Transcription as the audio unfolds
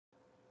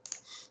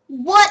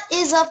What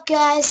is up,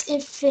 guys?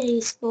 Infinity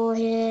Spore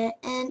here,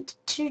 and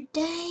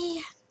today,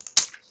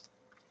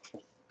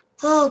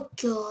 oh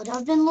god,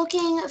 I've been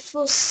looking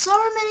for so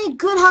many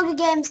good Hunger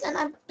Games, and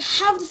I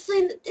have the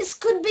feeling that this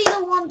could be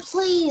the one,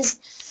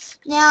 please.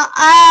 Now,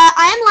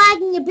 I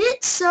am lagging a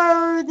bit,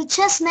 so the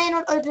chest may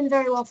not open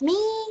very well for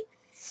me.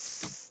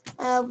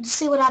 We'll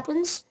see what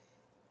happens.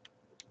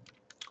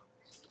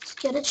 Let's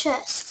get a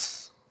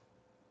chest.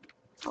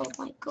 Oh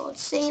my god,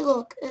 see,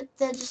 look,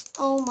 they're just,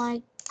 oh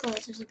my god,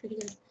 this is pretty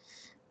good.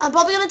 I'm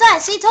probably gonna die.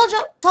 See, told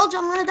you I'm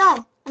gonna die.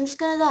 I'm just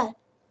gonna die.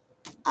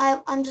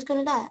 I'm just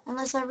gonna die.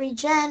 Unless I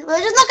regen. Well,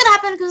 it's just not gonna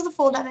happen because of the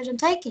fall damage I'm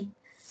taking.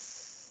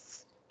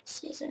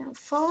 See, is anyone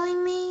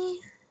following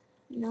me?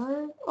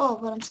 No. Oh,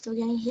 but I'm still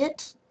getting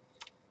hit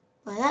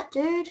by that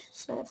dude.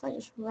 So if I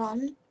just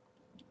run,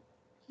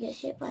 get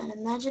hit by an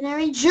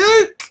imaginary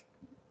juke.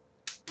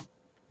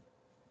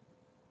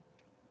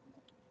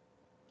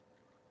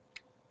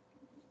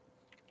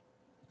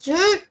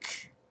 Juke.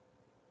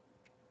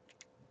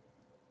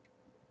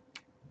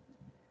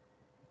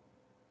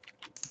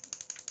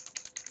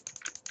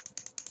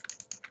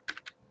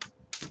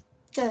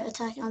 Go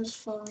attack. I'm just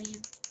following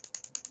him.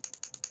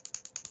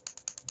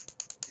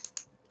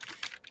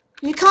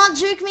 You can't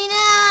juke me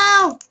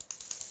now!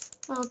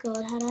 Oh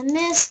god, had I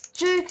missed?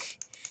 Juke!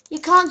 You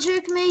can't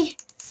juke me!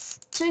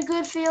 Too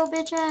good for your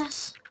bitch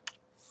ass.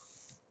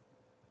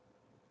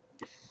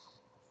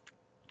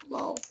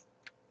 Lol.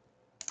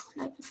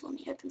 Open for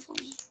me, open for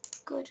me.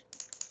 Good.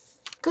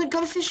 Good,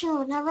 got a fishing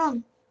rod, now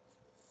run.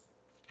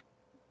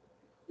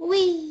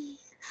 Whee!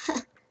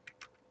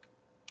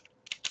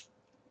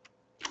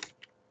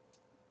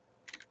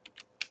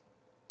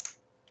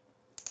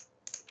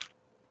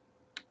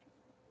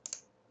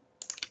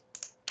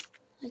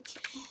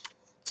 Okay,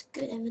 it's a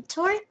good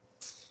inventory.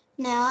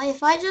 Now,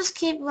 if I just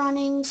keep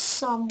running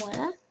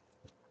somewhere,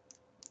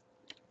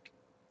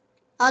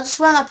 I'll just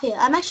run up here.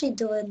 I'm actually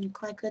doing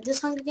quite good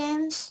this Hunger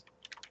Games.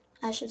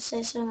 I should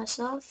say so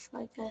myself,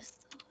 like I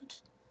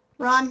thought.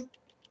 Run.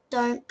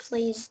 Don't.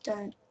 Please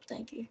don't.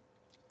 Thank you.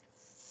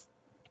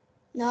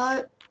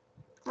 No.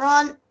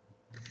 Run.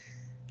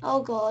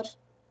 Oh god.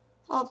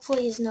 Oh,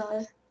 please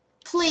no.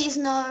 Please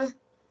no.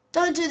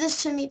 Don't do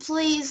this to me,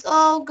 please.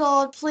 Oh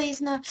god, please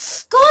no.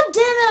 God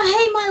damn it, I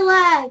hate my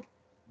lag.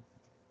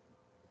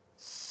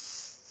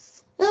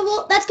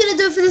 Well, that's gonna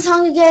do it for this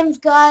Hunger Games,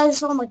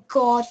 guys. Oh my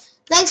god.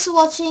 Thanks for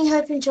watching.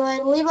 Hope you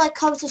enjoyed. Leave a like,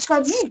 comment,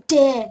 subscribe if you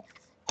dare.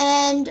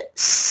 And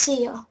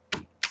see ya.